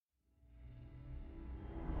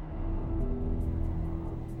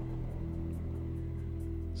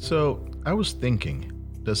So, I was thinking,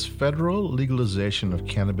 does federal legalization of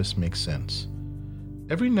cannabis make sense?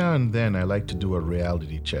 Every now and then, I like to do a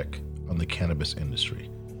reality check on the cannabis industry,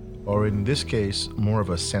 or in this case, more of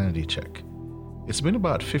a sanity check. It's been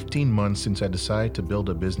about 15 months since I decided to build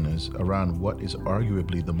a business around what is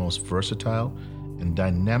arguably the most versatile and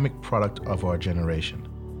dynamic product of our generation.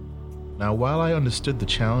 Now, while I understood the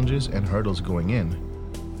challenges and hurdles going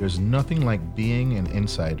in, there's nothing like being an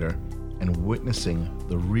insider and witnessing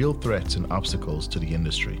the real threats and obstacles to the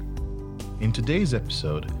industry. In today's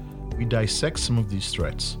episode, we dissect some of these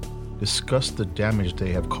threats, discuss the damage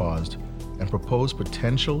they have caused, and propose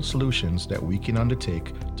potential solutions that we can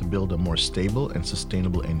undertake to build a more stable and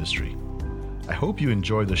sustainable industry. I hope you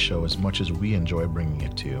enjoy the show as much as we enjoy bringing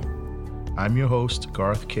it to you. I'm your host,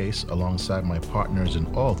 Garth Case, alongside my partners in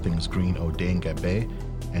all things green, O'Dane Gabe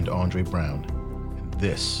and Andre Brown. And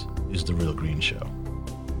this is The Real Green Show.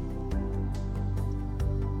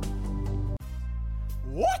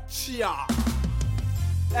 Watcha!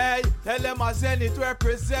 Hey, tell them a Zenith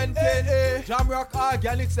representing. Hey, Jamrock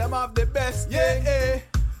Organics, them have the best. Yeah,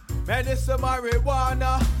 medicine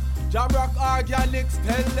marijuana. Jamrock Organics,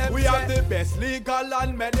 tell them we have the best legal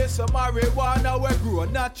and medicine marijuana. We grow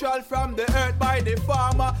natural from the earth by the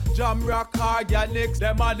farmer. Jamrock Organics,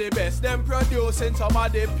 them are the best. Them producing some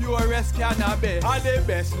of the purest cannabis. Are the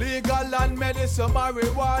best legal and medicine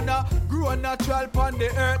marijuana. Grow natural from the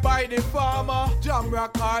earth by the farmer.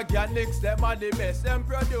 Jamrock Organics, them are the best. Them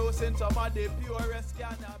producing some of the purest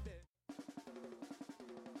cannabis.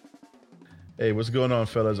 Hey, what's going on,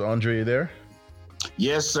 fellas? Andre, you there?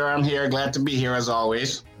 Yes, sir. I'm here. Glad to be here as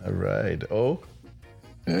always. All right. Oh.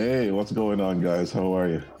 Hey, what's going on, guys? How are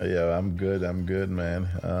you? Yeah, I'm good, man.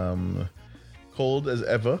 Cold as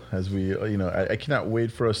ever, as we, I cannot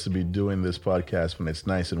wait for us to be doing this podcast when it's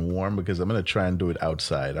nice and warm, because I'm going to try and do it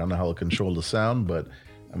outside. I don't know how to control the sound, but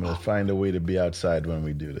I'm going to find a way to be outside when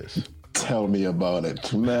we do this. Tell me about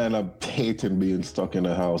it. Man, I'm hating being stuck in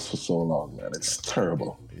the house for so long, man. It's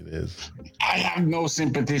terrible. It is. I have no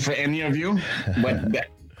sympathy for any of you, but the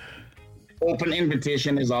open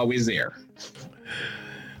invitation is always there.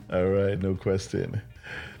 All right, no question.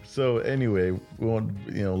 So anyway, we won't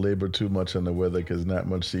labor too much on the weather, because not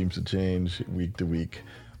much seems to change week to week.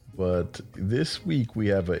 But this week we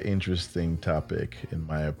have an interesting topic, in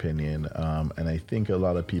my opinion, and I think a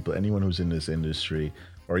lot of people, anyone who's in this industry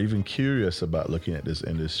or even curious about looking at this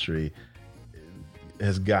industry,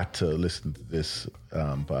 has got to listen to this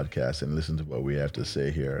podcast and listen to what we have to say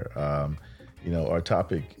here. Our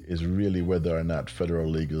topic is really whether or not federal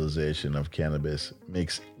legalization of cannabis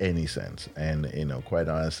makes any sense. And, quite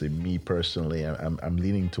honestly, me personally, I'm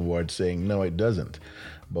leaning towards saying, no, it doesn't.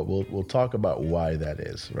 But we'll talk about why that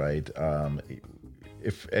is, right?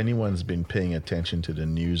 If anyone's been paying attention to the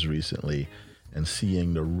news recently and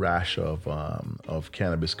seeing the rash of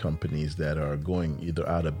cannabis companies that are going either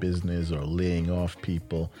out of business or laying off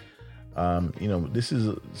people, this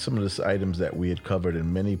is some of the items that we had covered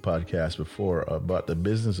in many podcasts before about the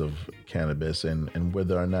business of cannabis and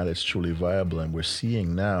whether or not it's truly viable. And we're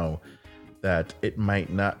seeing now that it might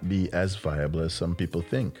not be as viable as some people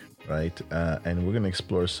think, right? And we're going to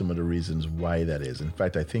explore some of the reasons why that is. In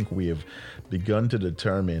fact, I think we have begun to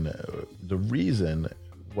determine the reason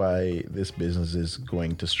why this business is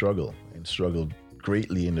going to struggle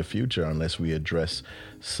greatly in the future unless we address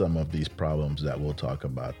some of these problems that we'll talk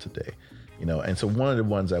about today. And so one of the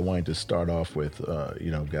ones I wanted to start off with,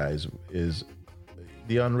 guys, is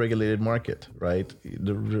the unregulated market, right?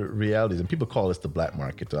 The realities, and people call this the black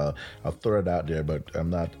market. I'll throw it out there, but I'm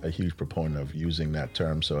not a huge proponent of using that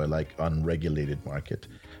term, so I like unregulated market.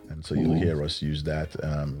 And so you'll hear us use that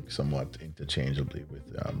somewhat interchangeably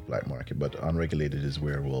with black market, but unregulated is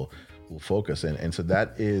where we'll focus. And so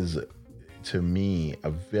that is, to me, a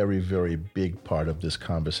very, very big part of this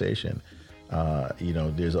conversation.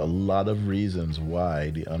 There's a lot of reasons why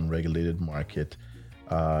the unregulated market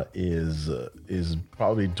is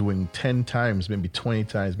probably doing 10 times, maybe 20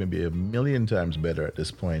 times, maybe a million times better at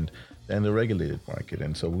this point than the regulated market.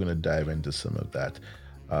 And so we're going to dive into some of that.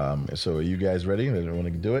 So are you guys ready? You want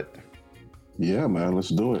to do it? Yeah, man, let's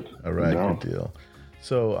do it. All right, good deal.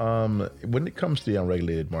 So when it comes to the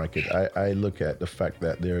unregulated market, I look at the fact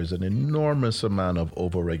that there is an enormous amount of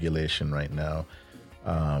overregulation right now,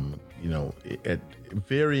 at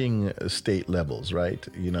varying state levels, right?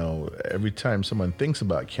 Every time someone thinks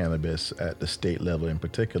about cannabis at the state level in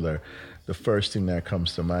particular, the first thing that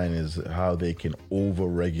comes to mind is how they can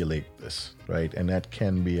overregulate this, right? And that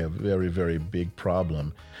can be a very, very big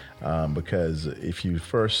problem because if you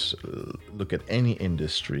first look at any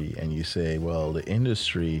industry and you say, well, the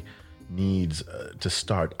industry needs to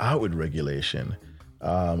start out with regulation,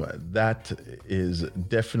 that is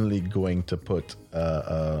definitely going to put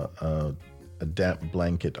a damp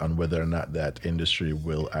blanket on whether or not that industry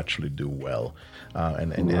will actually do well.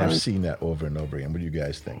 And I've seen that over and over again. What do you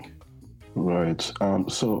guys think? Right.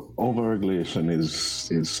 So overregulation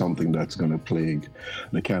is something that's going to plague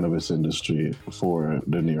the cannabis industry for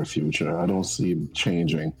the near future. I don't see it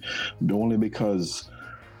changing, only because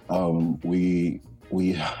we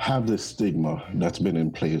have this stigma that's been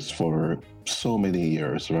in place for so many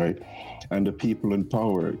years, right? And the people in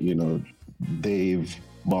power, they've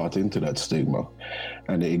bought into that stigma,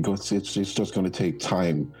 and it's just going to take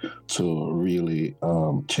time to really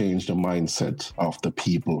change the mindset of the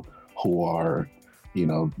people who are,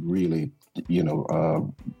 really,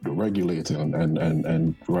 regulating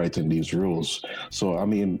and writing these rules. So, I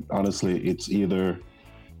mean, honestly, it's either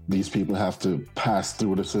these people have to pass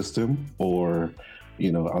through the system, or, a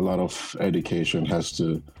lot of education has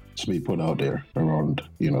to be put out there around,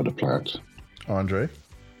 the plant. Andre?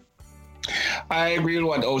 I agree with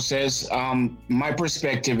what O says. My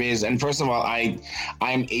perspective is, and first of all, I'm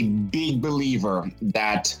a big believer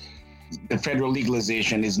that the federal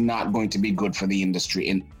legalization is not going to be good for the industry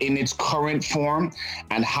in its current form,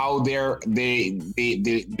 and how the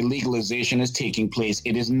legalization is taking place.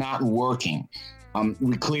 It is not working.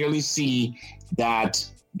 We clearly see that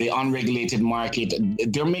the unregulated market,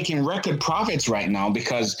 they're making record profits right now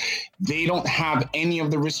because they don't have any of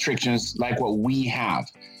the restrictions like what we have.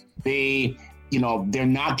 They're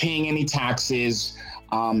not paying any taxes,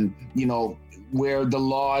 where the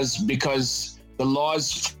laws, because the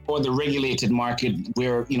laws for the regulated market,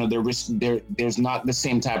 where there's not the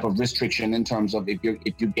same type of restriction in terms of if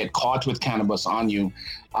you get caught with cannabis on you,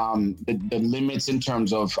 the limits in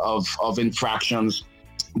terms of infractions,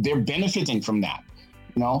 they're benefiting from that,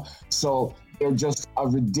 So they're just a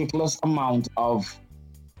ridiculous amount of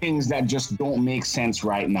things that just don't make sense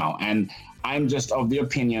right now. And I'm just of the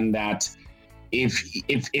opinion that if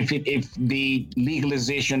the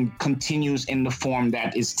legalization continues in the form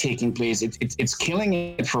that is taking place, it's killing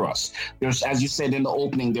it for us. There's, as you said in the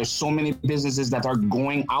opening, there's so many businesses that are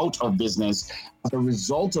going out of business as a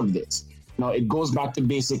result of this. It goes back to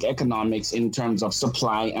basic economics in terms of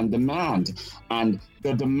supply and demand. And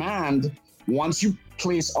the demand, once you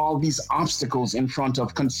place all these obstacles in front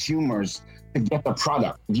of consumers to get the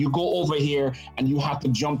product, if you go over here and you have to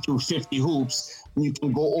jump through 50 hoops, and you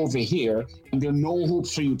can go over here and there are no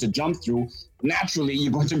hoops for you to jump through, naturally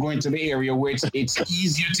you're going to go into the area where it's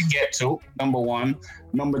easier to get to, number one.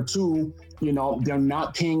 Number two, they're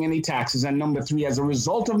not paying any taxes. And number three, as a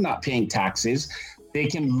result of not paying taxes, they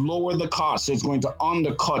can lower the cost. So it's going to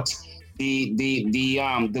undercut the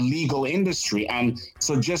legal industry. And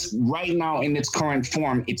so just right now in its current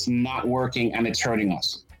form, it's not working and it's hurting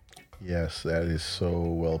us. Yes, that is so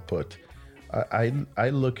well put. I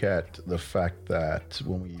look at the fact that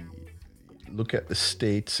when we look at the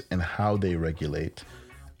states and how they regulate,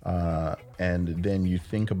 and then you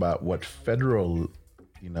think about what federal,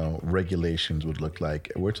 regulations would look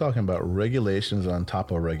like. We're talking about regulations on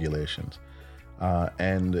top of regulations,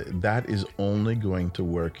 and that is only going to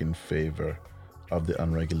work in favor of the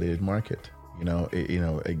unregulated market.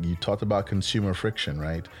 You talked about consumer friction,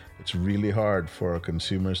 right? It's really hard for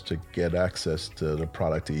consumers to get access to the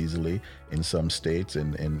product easily in some states.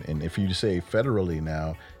 And if you say federally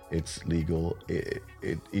now it's legal, it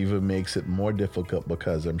even makes it more difficult,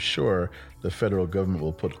 because I'm sure the federal government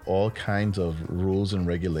will put all kinds of rules and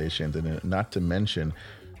regulations, and not to mention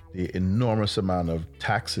the enormous amount of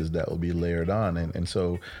taxes that will be layered on. And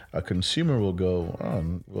so a consumer will go,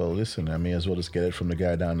 oh, well, listen, I may as well just get it from the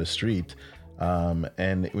guy down the street.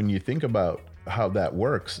 And when you think about how that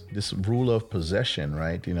works, this rule of possession,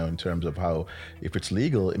 right? In terms of how, if it's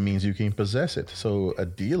legal, it means you can possess it. So a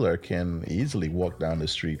dealer can easily walk down the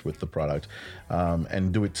street with the product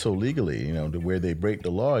and do it so legally. Where they break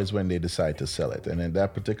the law is when they decide to sell it. And at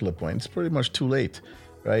that particular point, it's pretty much too late,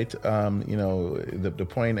 right? The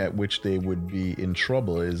point at which they would be in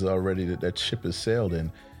trouble is already that ship has sailed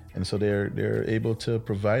in. And so they're able to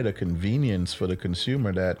provide a convenience for the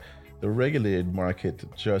consumer that the regulated market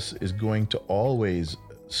just is going to always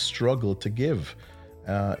struggle to give.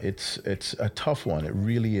 It's a tough one. It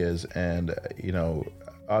really is. And,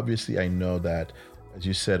 obviously I know that, as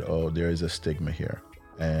you said, there is a stigma here.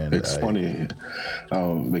 And it's funny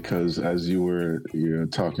because as you're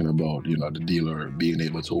talking about, the dealer being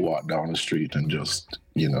able to walk down the street and just,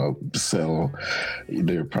 sell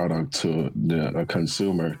their product to a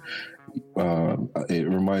consumer, it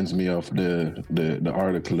reminds me of the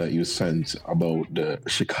article that you sent about the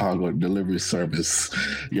Chicago delivery service.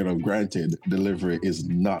 You know, granted, delivery is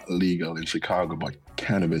not legal in Chicago, but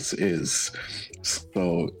cannabis is.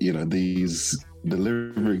 So, you know, these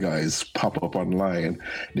delivery guys pop up online.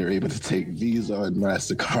 They're able to take Visa and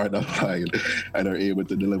MasterCard online and are able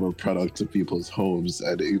to deliver product to people's homes.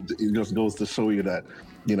 And it just goes to show you that,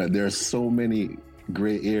 you know, there's so many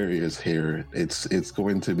gray areas here. It's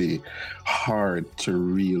going to be hard to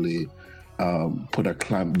really put a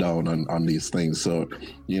clamp down on these things. So,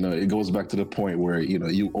 you know, it goes back to the point where, you know,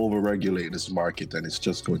 you overregulate this market and it's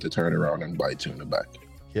just going to turn around and bite you in the back.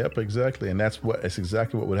 Yep, exactly. And that's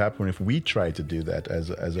exactly what would happen if we tried to do that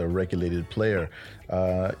as a regulated player.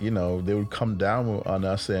 You know, they would come down on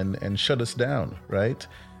us and shut us down, right?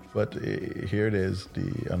 But here it is,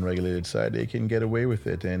 the unregulated side, they can get away with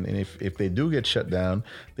it. And if they do get shut down,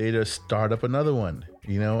 they just start up another one,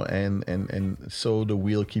 you know, and so the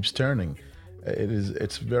wheel keeps turning.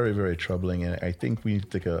 It's very, very troubling. And I think we need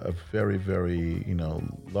to take a very, very, you know,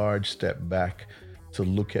 large step back to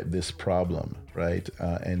look at this problem, right?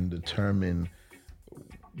 And determine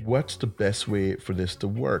what's the best way for this to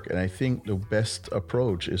work. And I think the best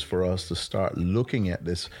approach is for us to start looking at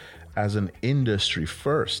this as an industry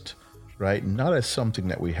first, right? Not as something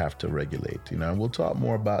that we have to regulate, you know. And we'll talk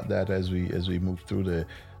more about that as we move through the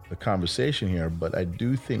conversation here. But I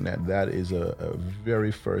do think that is a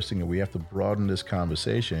very first thing, that we have to broaden this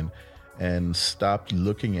conversation and stop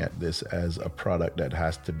looking at this as a product that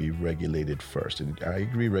has to be regulated first. And I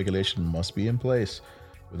agree, regulation must be in place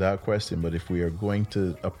without question. But if we are going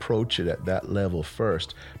to approach it at that level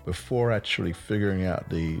first, before actually figuring out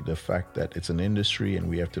the fact that it's an industry and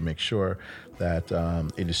we have to make sure that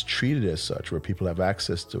it is treated as such, where people have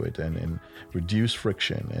access to it and reduce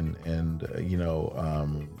friction and you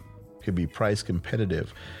know, could be price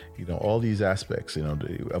competitive, you know, all these aspects, you know,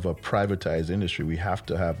 of a privatized industry, we have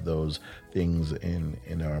to have those things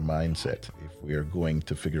in our mindset if we are going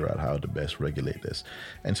to figure out how to best regulate this.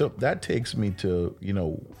 And so that takes me to, you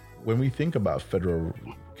know, when we think about federal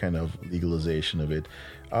kind of legalization of it,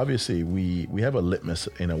 obviously we have a litmus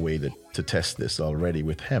in a way to test this already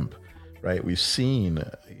with hemp. Right, we've seen,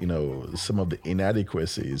 you know, some of the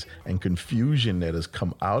inadequacies and confusion that has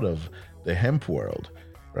come out of the hemp world,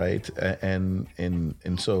 right? And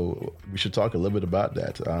so we should talk a little bit about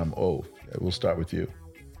that. We'll start with you.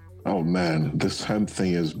 Oh man, this hemp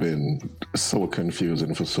thing has been so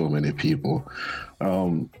confusing for so many people.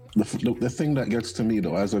 The thing that gets to me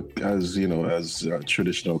though, as a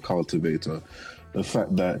traditional cultivator, the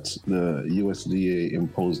fact that the USDA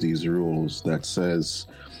imposed these rules that says,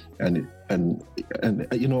 and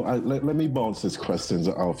you know, let me bounce these questions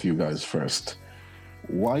off you guys first.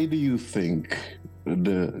 Why do you think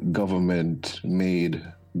the government made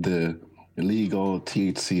the legal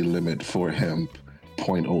THC limit for hemp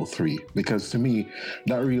 0.03? Because to me,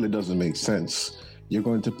 that really doesn't make sense. You're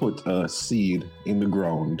going to put a seed in the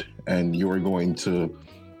ground and you're going to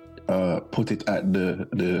put it at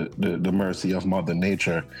the mercy of Mother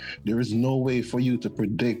Nature. There is no way for you to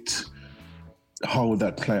predict how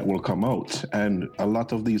that plant will come out, and a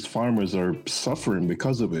lot of these farmers are suffering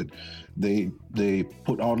because of it. They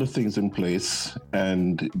put all the things in place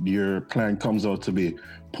and your plant comes out to be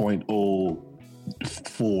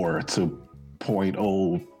 0.04 to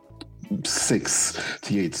 0.06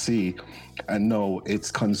 THC, and no, it's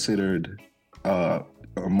considered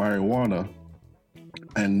marijuana,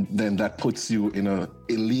 and then that puts you in a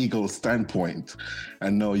illegal standpoint,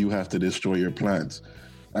 and now you have to destroy your plants.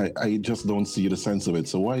 I just don't see the sense of it.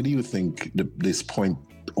 So why do you think this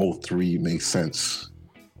 0.03 makes sense?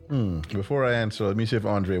 Before I answer, let me see if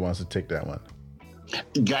Andre wants to take that one.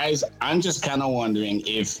 Guys, I'm just kind of wondering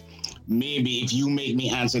if maybe if you make me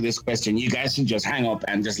answer this question, you guys should just hang up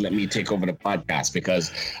and just let me take over the podcast,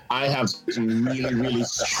 because I have some really, really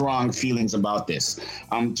strong feelings about this.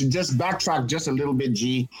 To just backtrack just a little bit,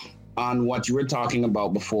 G, on what you were talking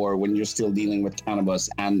about before when you're still dealing with cannabis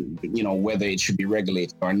and, you know, whether it should be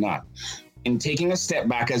regulated or not. In taking a step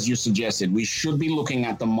back, as you suggested, we should be looking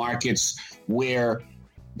at the markets where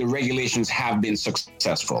the regulations have been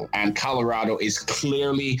successful. And Colorado is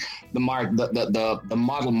clearly the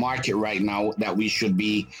model market right now that we should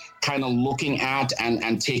be kind of looking at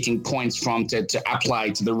and taking points from to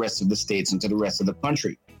apply to the rest of the states and to the rest of the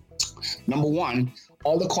country. Number one,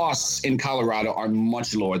 all the costs in Colorado are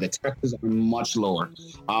much lower. The taxes are much lower.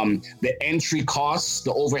 The entry costs,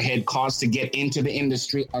 the overhead costs to get into the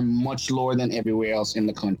industry are much lower than everywhere else in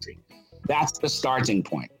the country. That's the starting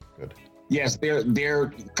point. Good. Yes,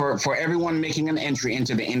 they're for everyone making an entry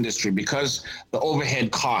into the industry, because the overhead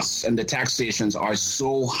costs and the taxations are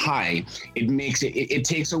so high. It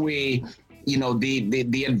takes away,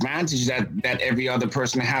 the advantage that every other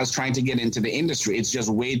person has trying to get into the industry. It's just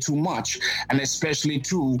way too much, and especially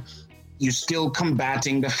too, you're still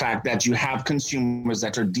combating the fact that you have consumers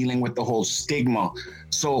that are dealing with the whole stigma.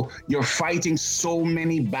 So you're fighting so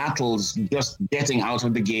many battles just getting out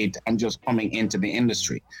of the gate and just coming into the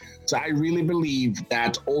industry. So I really believe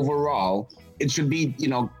that overall, it should be,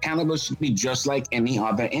 cannabis should be just like any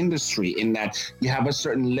other industry, in that you have a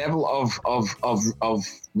certain level of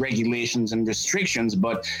regulations and restrictions,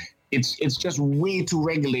 but it's just way too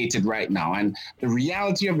regulated right now. And the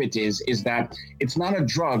reality of it is that it's not a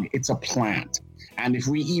drug, it's a plant. And if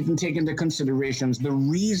we even take into considerations the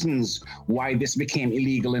reasons why this became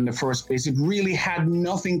illegal in the first place, it really had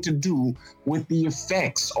nothing to do with the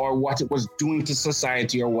effects or what it was doing to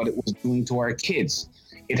society or what it was doing to our kids.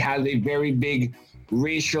 It had a very big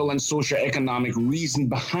racial and socioeconomic reason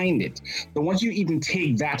behind it. So once you even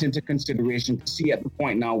take that into consideration, to see at the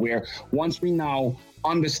point now where once we now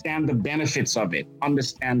understand the benefits of it,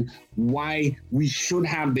 understand why we should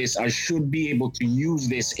have this or should be able to use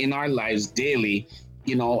this in our lives daily,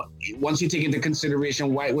 once you take into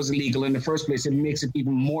consideration why it was illegal in the first place, it makes it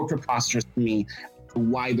even more preposterous to me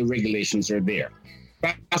why the regulations are there.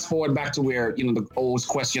 Fast forward back to where, the old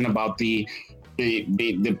question about the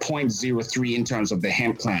 0.03 in terms of the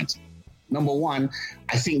hemp plant. Number one,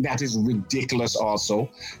 I think that is ridiculous also,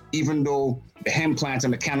 even though the hemp plant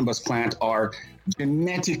and the cannabis plant are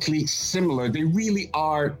genetically similar, they really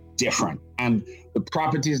are different. And the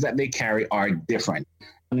properties that they carry are different.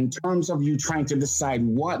 And in terms of you trying to decide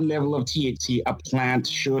what level of THC a plant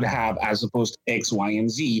should have as opposed to X, Y, and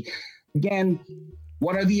Z, again,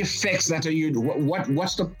 what are the effects that are you?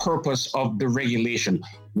 What's the purpose of the regulation?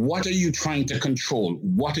 What are you trying to control?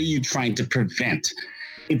 What are you trying to prevent?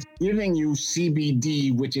 It's giving you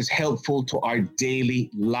CBD, which is helpful to our daily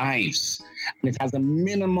lives. And it has a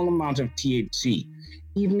minimal amount of THC.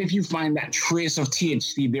 Even if you find that trace of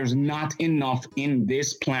THC, there's not enough in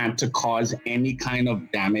this plant to cause any kind of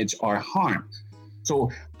damage or harm. So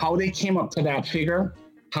how they came up to that figure,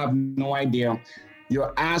 have no idea.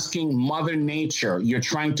 You're asking Mother Nature, you're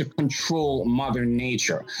trying to control Mother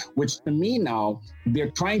Nature, which to me now,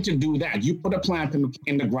 they're trying to do that. You put a plant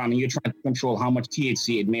in the ground and you're trying to control how much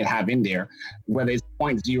THC it may have in there, whether it's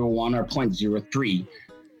 0.01 or 0.03.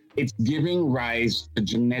 It's giving rise to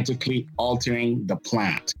genetically altering the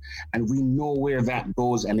plant. And we know where that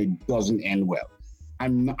goes, and it doesn't end well.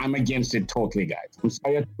 I'm against it totally, guys. I'm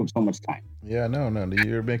sorry I took so much time. Yeah, no,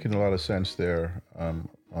 you're making a lot of sense there,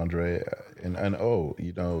 Andre. And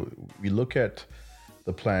we look at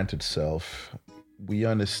the plant itself. We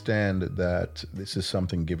understand that this is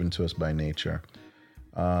something given to us by nature.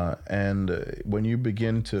 And when you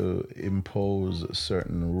begin to impose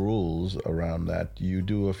certain rules around that, you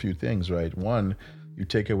do a few things, right? One, you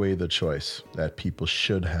take away the choice that people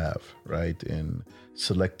should have, right, in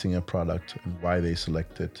selecting a product and why they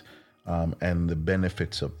select it, and the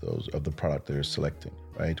benefits of the product they're selecting,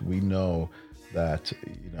 right? We know that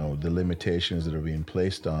the limitations that are being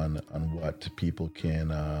placed on what people can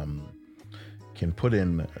put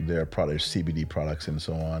in their products, CBD products and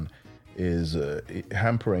so on, is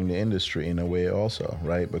hampering the industry in a way also,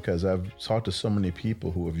 right? Because I've talked to so many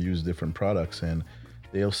people who have used different products, and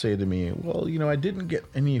they'll say to me, well, I didn't get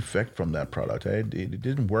any effect from that product. It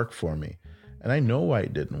didn't work for me. And I know why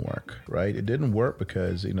it didn't work, right? It didn't work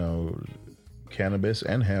because, cannabis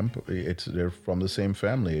and hemp, they're from the same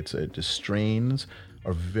family. The strains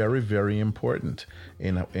are very, very important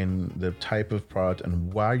in the type of product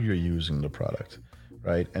and why you're using the product,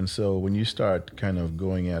 right? And so when you start kind of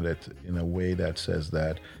going at it in a way that says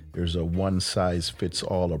that there's a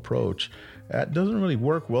one-size-fits-all approach, that doesn't really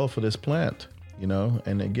work well for this plant,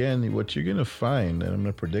 And again, what you're going to find, and I'm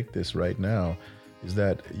going to predict this right now, is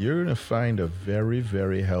that you're going to find a very,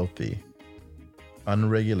 very healthy,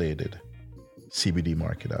 unregulated CBD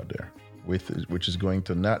market out there, which is going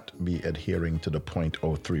to not be adhering to the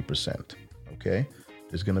 0.03%, okay?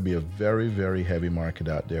 There's going to be a very, very heavy market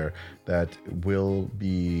out there that will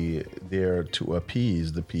be there to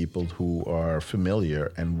appease the people who are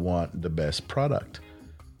familiar and want the best product,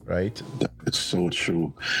 right? It's so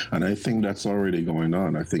true. And I think that's already going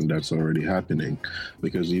on. I think that's already happening,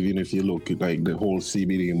 because even if you look at like the whole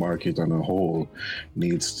CBD market on a whole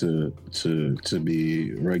needs to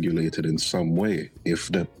be regulated in some way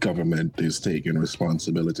if the government is taking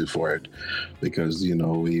responsibility for it. Because,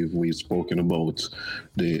 we've spoken about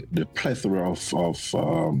the plethora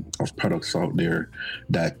of products out there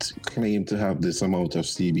that claim to have this amount of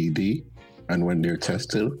CBD, and when they're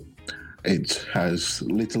tested, it has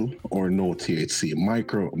little or no THC,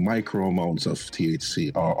 micro amounts of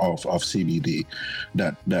THC or of CBD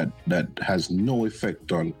that has no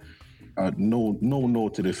effect on no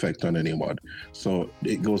noted effect on anyone. So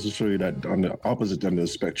it goes to show you that on the opposite end of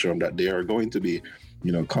the spectrum, that there are going to be,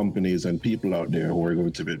 companies and people out there who are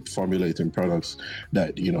going to be formulating products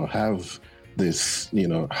that, have this,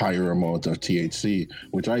 higher amount of THC,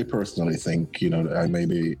 which I personally think, I may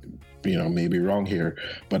be wrong here,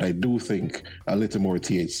 but I do think a little more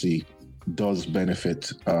THC does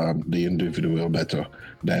benefit the individual better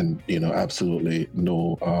than, absolutely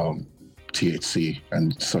no THC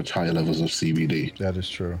and such high levels of CBD. That is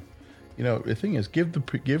true. The thing is,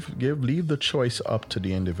 leave the choice up to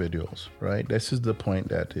the individuals, right? This is the point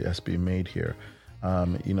that has been made here.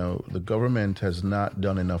 The government has not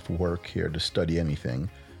done enough work here to study anything,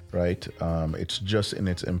 right? It's just in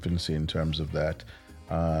its infancy in terms of that.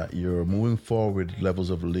 You're moving forward levels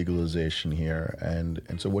of legalization here, and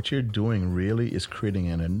so what you're doing really is creating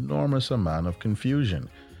an enormous amount of confusion.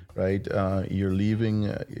 Right, you're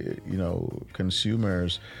leaving,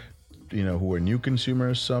 consumers, who are new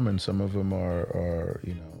consumers, and some of them are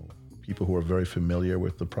people who are very familiar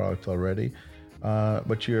with the product already.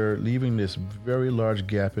 But you're leaving this very large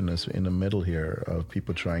gap in the middle here of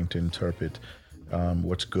people trying to interpret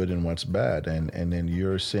what's good and what's bad, and then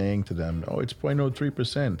you're saying to them, oh, it's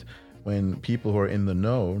 0.03%. When people who are in the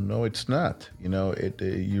know, no, it's not.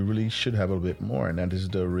 You really should have a bit more, and that is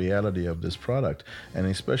the reality of this product. And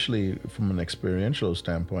especially from an experiential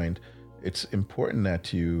standpoint, it's important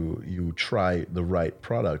that you try the right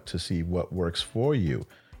product to see what works for you,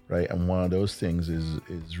 right? And one of those things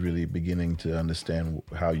is really beginning to understand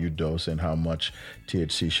how you dose and how much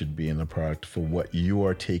THC should be in the product for what you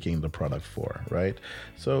are taking the product for, right?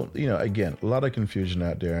 So, again, a lot of confusion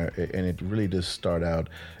out there, and it really does start out,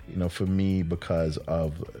 for me, because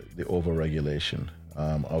of the overregulation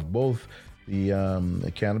of both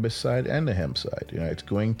the cannabis side and the hemp side. It's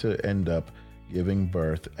going to end up giving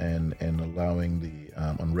birth and allowing the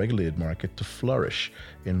unregulated market to flourish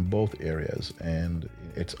in both areas. And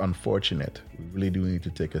it's unfortunate. We really do need to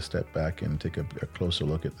take a step back and take a closer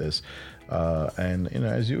look at this. And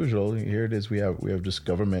as usual, here it is. We have this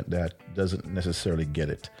government that doesn't necessarily get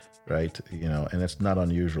it, right? And it's not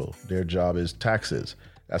unusual. Their job is taxes.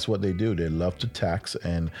 That's what they do. They love to tax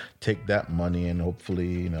and take that money and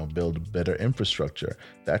hopefully, build better infrastructure.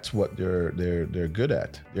 That's what they're good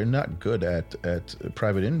at. They're not good at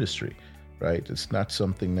private industry, right? It's not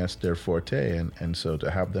something that's their forte. And so to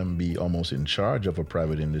have them be almost in charge of a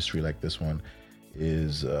private industry like this one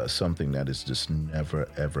is something that is just never,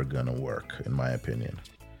 ever going to work, in my opinion.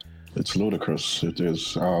 It's ludicrous. It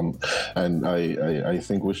is. And I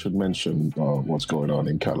think we should mention what's going on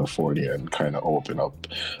in California and kind of open up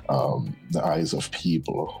the eyes of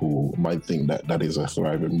people who might think that is a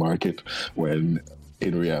thriving market when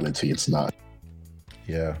in reality it's not.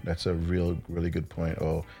 Yeah, that's a really good point.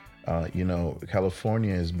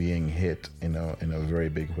 California is being hit, in a very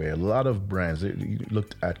big way. A lot of brands, you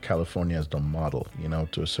looked at California as the model,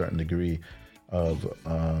 to a certain degree of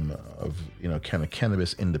kind of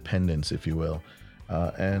cannabis independence, if you will.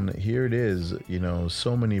 And here it is,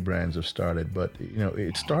 so many brands have started, but,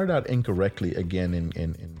 it started out incorrectly again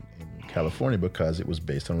in California because it was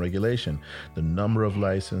based on regulation. The number of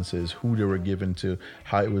licenses, who they were given to,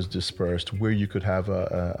 how it was dispersed, where you could have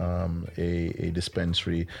a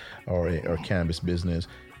dispensary or cannabis business.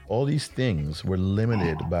 All these things were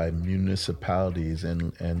limited by municipalities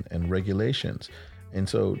and regulations. And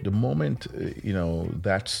so the moment,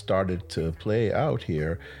 that started to play out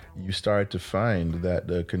here, you started to find that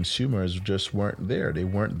the consumers just weren't there. They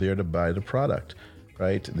weren't there to buy the product,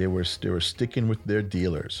 right? They were sticking with their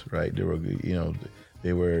dealers, right?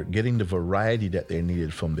 They were getting the variety that they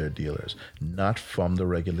needed from their dealers, not from the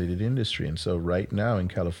regulated industry. And so right now in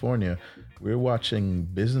California, we're watching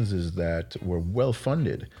businesses that were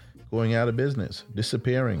well-funded going out of business,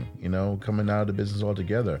 disappearing, coming out of business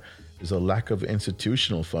altogether. There's a lack of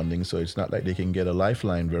institutional funding, so it's not like they can get a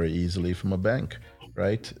lifeline very easily from a bank,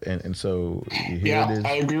 right? And so here it is.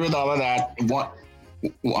 I agree with all of that.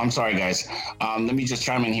 I'm sorry, guys. Let me just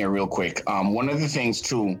chime in here real quick. One of the things,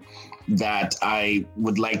 too, that I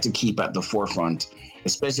would like to keep at the forefront,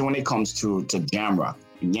 especially when it comes to Jamrock.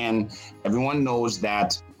 Again, everyone knows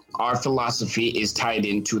that our philosophy is tied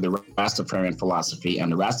into the Rastafarian philosophy,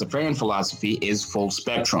 and the Rastafarian philosophy is full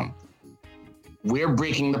spectrum. We're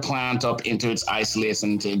breaking the plant up into its isolates,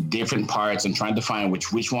 into different parts, and trying to find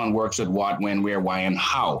which one works with what, when, where, why, and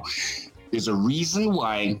how. There's a reason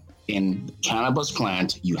why in the cannabis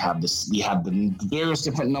plant you have the various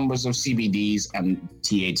different numbers of CBDs and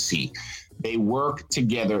THC. They work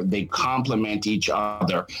together. They complement each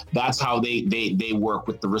other. That's how they work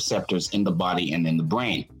with the receptors in the body and in the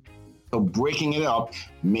brain. So breaking it up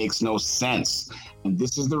makes no sense. And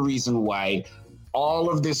this is the reason why all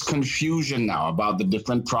of this confusion now about the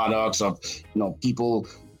different products of, people,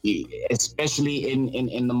 especially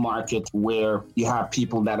in the market where you have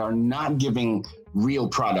people that are not giving real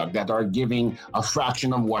product, that are giving a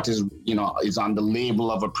fraction of what is on the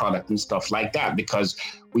label of a product and stuff like that, because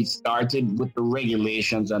we started with the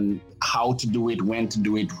regulations and how to do it, when to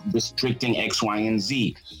do it, restricting X, Y, and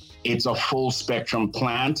Z. It's a full spectrum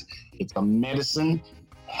plant. It's a medicine,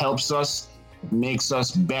 helps us, makes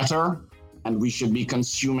us better, and we should be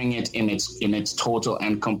consuming it in its total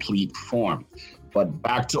and complete form. But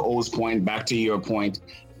back to O's point, back to your point,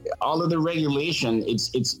 all of the regulation,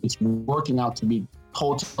 it's working out to be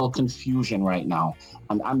total confusion right now.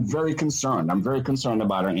 And I'm very concerned. I'm very concerned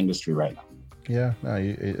about our industry right now. Yeah, no,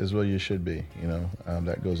 as well you should be,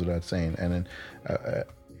 that goes without saying. And then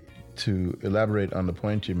to elaborate on the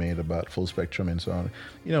point you made about full spectrum and so on,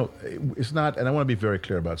 it's not, and I want to be very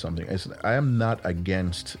clear about something. I am not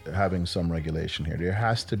against having some regulation here. There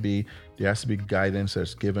has to be guidance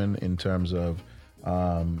that's given in terms of,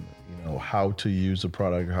 how to use the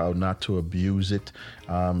product, how not to abuse it.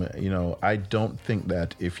 I don't think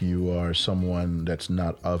that if you are someone that's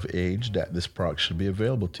not of age, that this product should be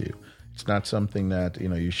available to you. It's not something that,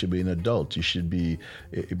 you should be an adult. You should be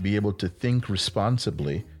able to think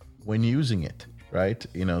responsibly when using it, right?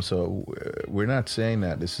 So we're not saying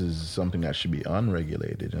that this is something that should be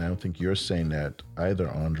unregulated. And I don't think you're saying that either,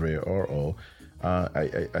 Andre or O.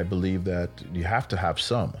 I believe that you have to have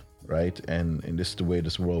some, right? And this is the way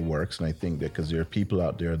this world works. And I think that because there are people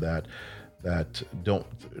out there that don't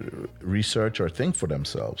research or think for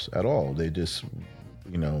themselves at all. They just,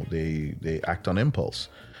 they act on impulse.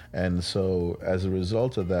 And so as a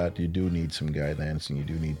result of that, you do need some guidance and you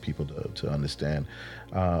do need people to understand.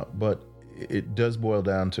 But it does boil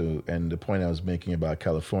down to, and the point I was making about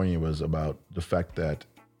California was about the fact that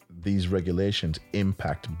these regulations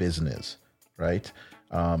impact business, right?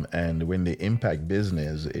 And when they impact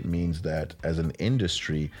business, it means that as an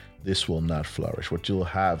industry, this will not flourish. What you'll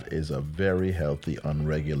have is a very healthy,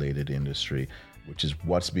 unregulated industry, which is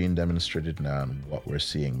what's being demonstrated now and what we're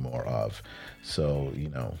seeing more of. So,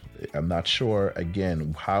 I'm not sure,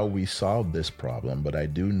 again, how we solve this problem, but I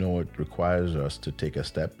do know it requires us to take a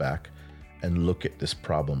step back and look at this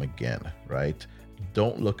problem again, right?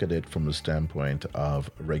 Don't look at it from the standpoint of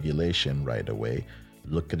regulation right away.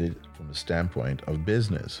 Look at it from the standpoint of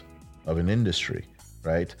business, of an industry,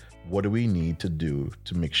 right? What do we need to do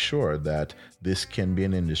to make sure that this can be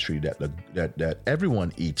an industry that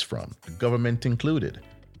everyone eats from, the government included,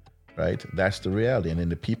 right? That's the reality. And then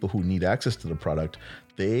the people who need access to the product,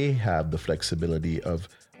 they have the flexibility of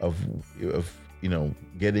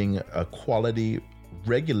getting a quality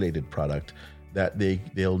regulated product that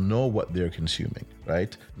they'll know what they're consuming,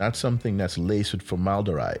 right? Not something that's laced with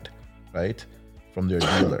formaldehyde, right? From their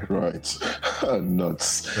dealer. Right.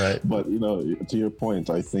 Nuts. Right. But, to your point,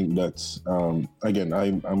 I think that, again,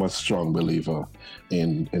 I'm a strong believer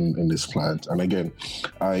in this plant. And again,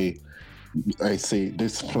 I say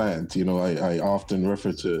this plant, I often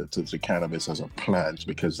refer to cannabis as a plant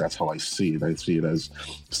because that's how I see it. I see it as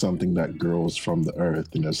something that grows from the earth,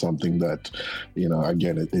 something that,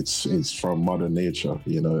 again, it's from Mother Nature,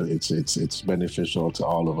 it's beneficial to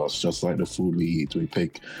all of us, just like the food we eat. We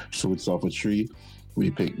pick fruits off a tree, we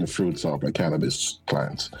pick the fruits off a cannabis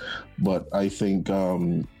plant. But I think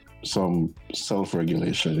some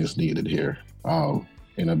self-regulation is needed here.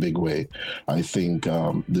 In a big way. I think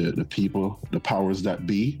the people, the powers that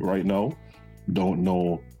be right now, don't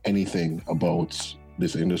know anything about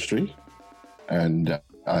this industry. And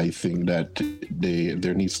I think that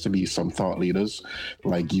there needs to be some thought leaders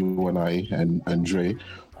like you and I and Andre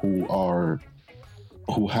who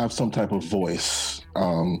have some type of voice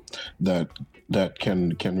that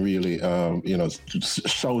can really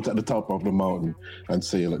shout at the top of the mountain and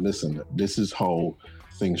say, listen, this is how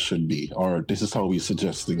things should be, or this is how we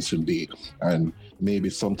suggest things should be, and maybe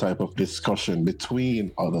some type of discussion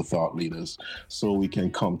between other thought leaders so we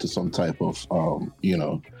can come to some type of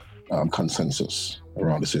consensus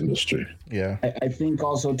around this industry. Yeah, I think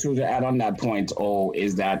also too, to add on that point,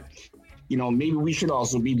 is that maybe we should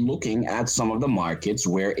also be looking at some of the markets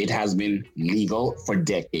where it has been legal for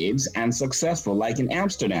decades and successful, like in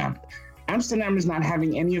Amsterdam. Amsterdam is not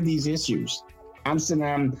having any of these issues.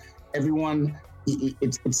 Amsterdam, everyone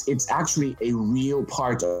it's actually a real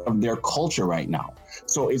part of their culture right now.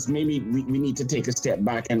 So it's maybe we need to take a step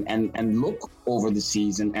back and look over the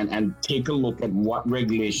season and take a look at what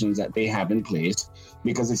regulations that they have in place,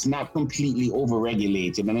 because it's not completely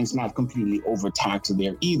over-regulated and it's not completely overtaxed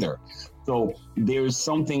there either. So there's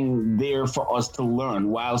something there for us to learn.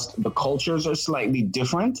 Whilst the cultures are slightly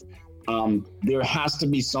different, there has to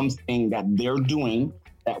be something that they're doing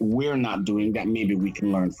that we're not doing that maybe we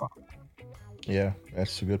can learn from. Yeah,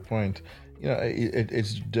 that's a good point. You know,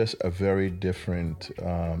 it's just a very different,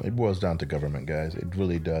 it boils down to government, guys. It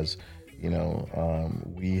really does. You know,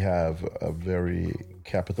 we have a very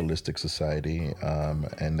capitalistic society,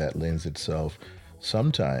 and that lends itself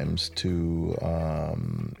sometimes to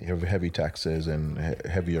heavy taxes and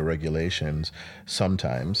heavier regulations,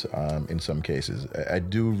 sometimes, in some cases. I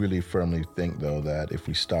do really firmly think, though, that if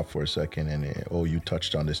we stop for a second and, you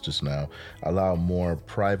touched on this just now, allow more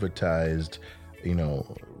privatized,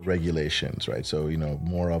 regulations, right? So,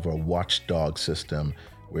 more of a watchdog system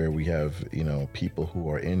where we have, people who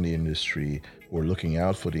are in the industry, who are looking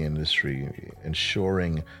out for the industry,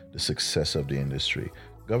 ensuring the success of the industry.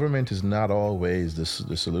 Government is not always the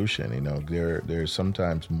solution. They're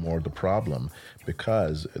sometimes more the problem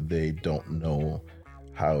because they don't know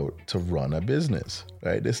how to run a business,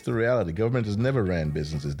 right? That's the reality. Government has never ran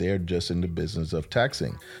businesses. They're just in the business of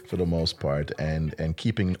taxing for the most part and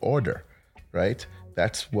keeping order, right?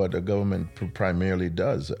 That's what a government primarily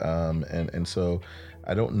does. And so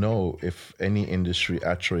I don't know if any industry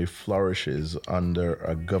actually flourishes under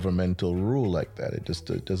a governmental rule like that. It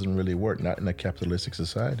doesn't really work, not in a capitalistic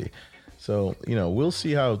society. So, we'll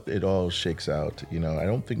see how it all shakes out. I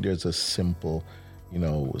don't think there's a simple,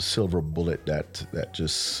 silver bullet that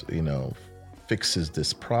just, fixes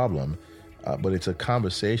this problem. But it's a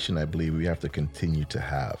conversation I believe we have to continue to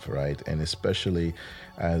have, right? And especially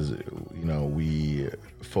as, we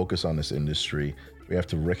focus on this industry, we have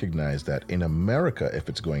to recognize that in America, if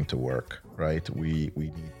it's going to work, right, we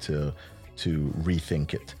need to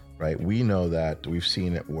rethink it, right? We know that we've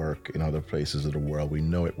seen it work in other places of the world. We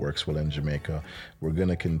know it works well in Jamaica. We're going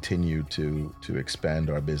to continue to expand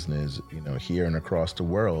our business, here and across the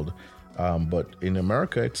world. But in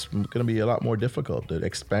America, it's going to be a lot more difficult. The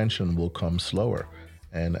expansion will come slower.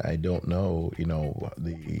 And I don't know,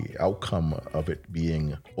 the outcome of it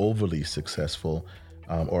being overly successful,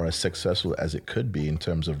 or as successful as it could be in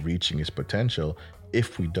terms of reaching its potential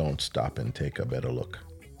if we don't stop and take a better look.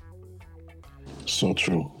 So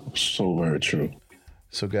true. So very true.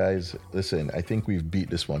 So guys, listen, I think we've beat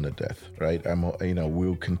this one to death, right?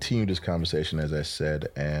 We'll continue this conversation, as I said,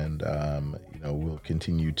 and, we'll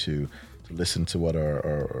continue to listen to what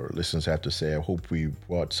our listeners have to say. I hope we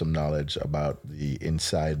brought some knowledge about the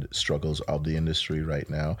inside struggles of the industry right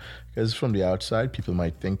now, because from the outside, people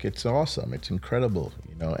might think it's awesome, it's incredible,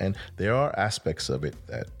 and there are aspects of it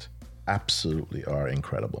that absolutely are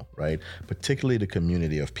incredible, right? Particularly the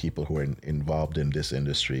community of people who are involved in this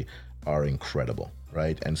industry are incredible,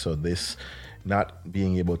 right? And so this not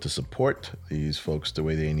being able to support these folks the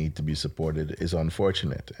way they need to be supported is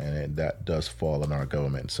unfortunate, and that does fall on our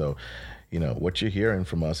government. So, what you're hearing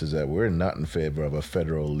from us is that we're not in favor of a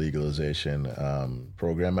federal legalization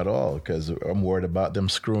program at all, because I'm worried about them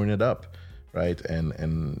screwing it up, right?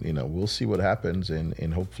 And we'll see what happens,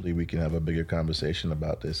 and hopefully we can have a bigger conversation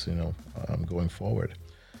about this, going forward.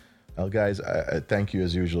 Well, guys, I thank you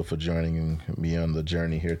as usual for joining me on the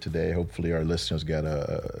journey here today. Hopefully our listeners got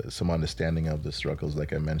some understanding of the struggles,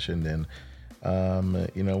 like I mentioned, and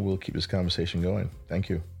we'll keep this conversation going. Thank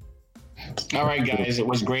you. All right, guys, it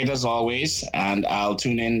was great as always, and I'll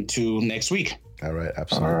tune in to next week. All right,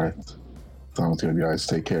 absolutely. All right. Sounds good, guys.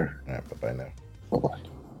 Take care. All right, bye-bye now. Bye-bye.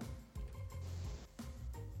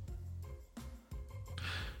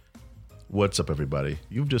 What's up, everybody?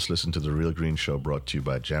 You've just listened to The Real Green Show, brought to you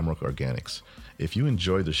by Jamrock Organics. If you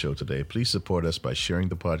enjoyed the show today, please support us by sharing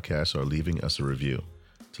the podcast or leaving us a review.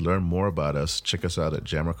 To learn more about us, check us out at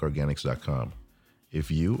jamrockorganics.com. If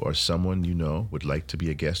you or someone you know would like to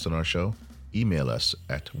be a guest on our show, email us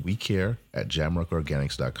at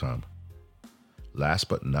wecare@jamrockorganics.com. Last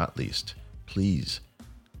but not least, please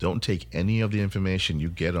don't take any of the information you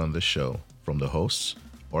get on this show from the hosts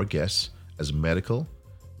or guests as medical,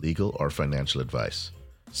 legal, or financial advice.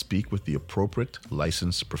 Speak with the appropriate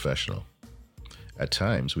licensed professional. At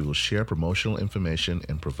times, we will share promotional information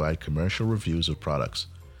and provide commercial reviews of products.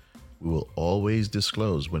 We will always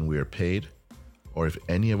disclose when we are paid or if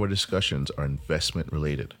any of our discussions are investment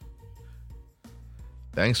related.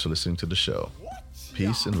 Thanks for listening to the show.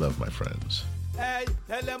 Peace and love, my friends. Hey,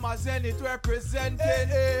 tell them I Zenith representing.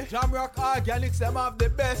 Jamrock Organics, them have the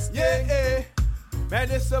best. Yeah,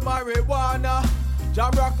 medicine marijuana.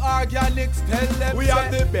 Jamrock Organics, tell them we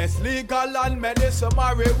have the best legal and medicine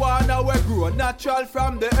marijuana. We grow natural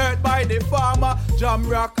from the earth by the farmer.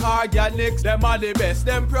 Jamrock Organics, them are the best.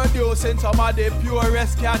 Them producing some of the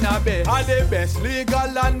purest cannabis. Are the best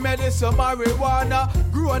legal and medicine marijuana.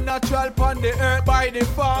 Grow natural from the earth by the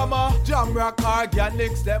farmer. Jamrock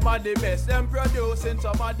Organics, them are the best. Them producing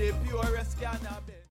some of the purest cannabis.